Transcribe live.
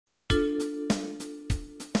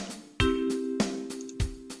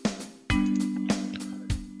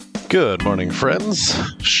Good morning, friends.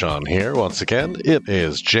 Sean here once again. It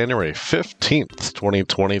is January 15th,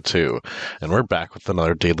 2022, and we're back with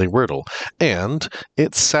another Daily Wordle. And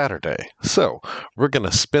it's Saturday, so we're going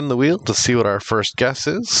to spin the wheel to see what our first guess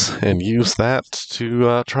is and use that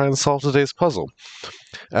to try and solve today's puzzle.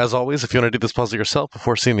 As always, if you want to do this puzzle yourself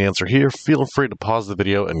before seeing the answer here, feel free to pause the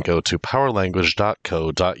video and go to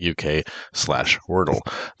powerlanguage.co.uk/Wordle.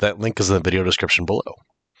 That link is in the video description below.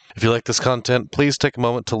 If you like this content, please take a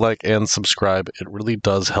moment to like and subscribe. It really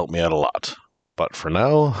does help me out a lot. But for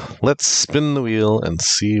now, let's spin the wheel and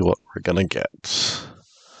see what we're going to get.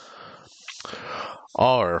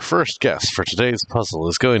 Our first guess for today's puzzle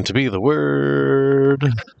is going to be the word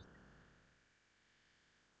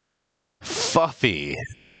Fuffy.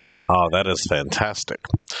 Oh, that is fantastic.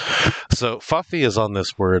 So Fuffy is on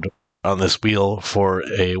this wheel for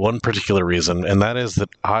one particular reason, and that is that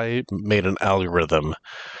I made an algorithm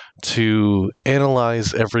to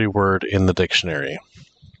analyze every word in the dictionary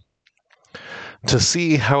to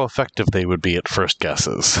see how effective they would be at first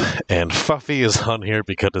guesses. And Fuffy is on here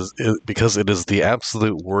because it is the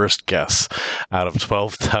absolute worst guess out of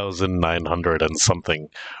 12,900 and something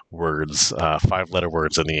words, 5-letter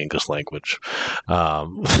words in the English language.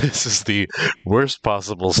 This is the worst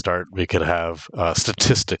possible start we could have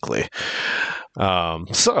statistically.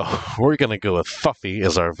 So we're going to go with Fuffy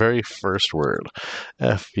as our very first word.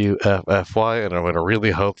 F-U-F-F-Y, and I'm going to really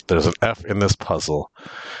hope there's an F in this puzzle.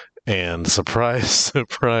 And surprise,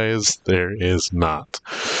 surprise, there is not.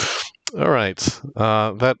 All right,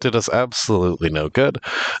 that did us absolutely no good.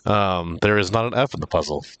 There is not an F in the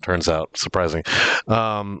puzzle, turns out, surprising.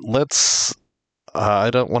 I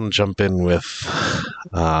don't want to jump in with,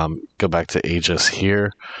 go back to ages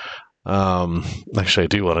here. Actually, I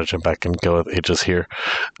do want to jump back and go with ages here.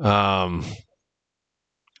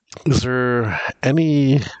 Is there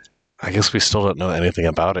any... I guess we still don't know anything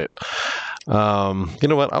about it. You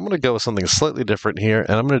know what? I'm going to go with something slightly different here,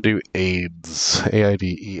 and I'm going to do AIDS,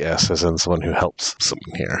 A-I-D-E-S, as in someone who helps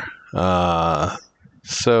someone here.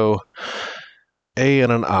 So, A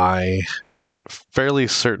and an I, fairly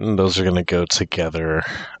certain those are going to go together.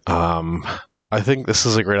 I think this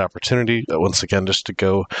is a great opportunity, once again, just to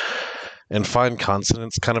go and find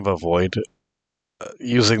consonants, kind of avoid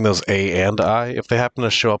using those A and I. If they happen to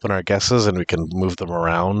show up in our guesses and we can move them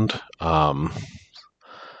around,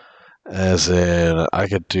 as in, I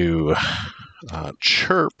could do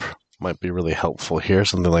chirp, might be really helpful here,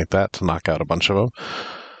 something like that, to knock out a bunch of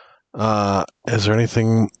them. Is there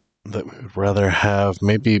anything that we would rather have?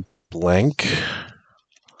 Maybe blank?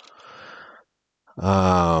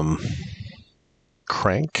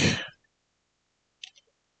 Crank?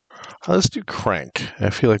 Let's do crank. I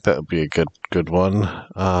feel like that would be a good one.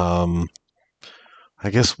 I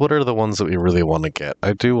guess what are the ones that we really want to get?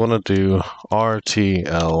 I do want to do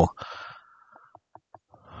RTL.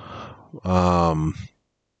 How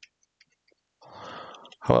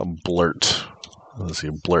about blurt? Let's see,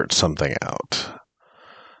 blurt something out.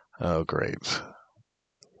 Oh, great.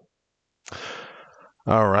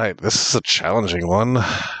 All right, this is a challenging one,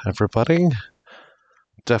 everybody.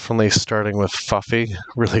 Definitely starting with Fuffy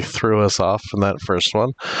really threw us off in that first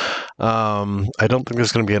one. I don't think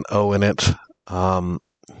there's going to be an O in it.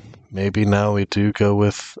 Maybe now we do go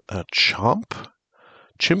with a chomp?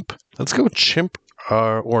 Chimp? Let's go with chimp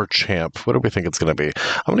or champ. What do we think it's going to be?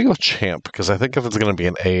 I'm going to go with champ, because I think if it's going to be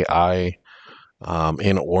an AI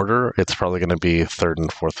in order, it's probably going to be third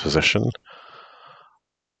and fourth position.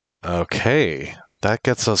 Okay, that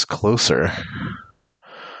gets us closer.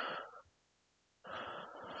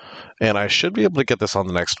 And I should be able to get this on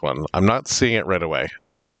the next one. I'm not seeing it right away.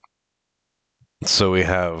 So we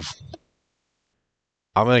have...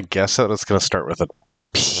 I'm going to guess that it's going to start with a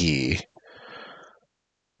P.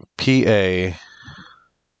 P-A...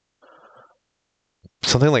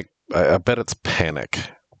 Something like... I bet it's panic.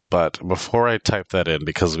 But before I type that in,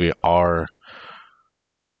 because we are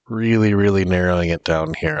really, really narrowing it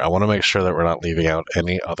down here, I want to make sure that we're not leaving out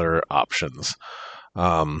any other options.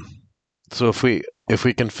 So if we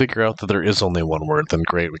can figure out that there is only one word, then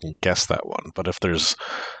great, we can guess that one. But if there's,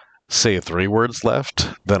 say, 3 words left,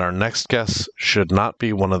 then our next guess should not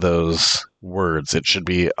be one of those words. It should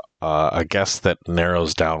be a guess that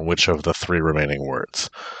narrows down which of the 3 remaining words.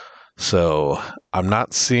 So I'm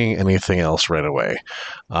not seeing anything else right away.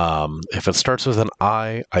 If it starts with an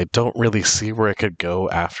I don't really see where it could go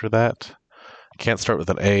after that. Can't start with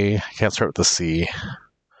an A, can't start with a C.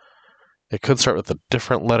 It could start with a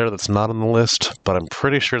different letter that's not on the list, but I'm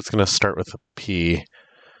pretty sure it's going to start with a P.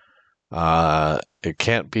 It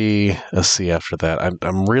can't be a C after that. I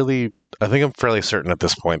think I'm fairly certain at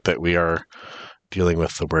this point that we are dealing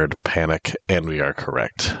with the word panic, and we are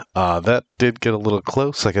correct. That did get a little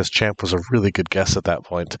close. I guess Champ was a really good guess at that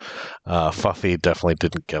point. Fuffy definitely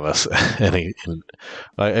didn't give us any.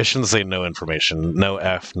 I shouldn't say no information. No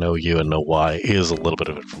F, no U, and no Y is a little bit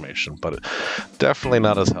of information, but definitely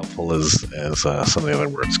not as helpful as some of the other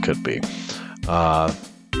words could be.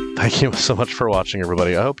 Thank you so much for watching,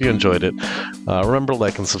 everybody. I hope you enjoyed it. Remember to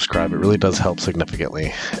like and subscribe. It really does help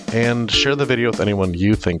significantly. And share the video with anyone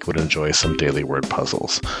you think would enjoy some daily word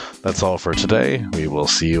puzzles. That's all for today. We will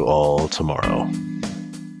see you all tomorrow.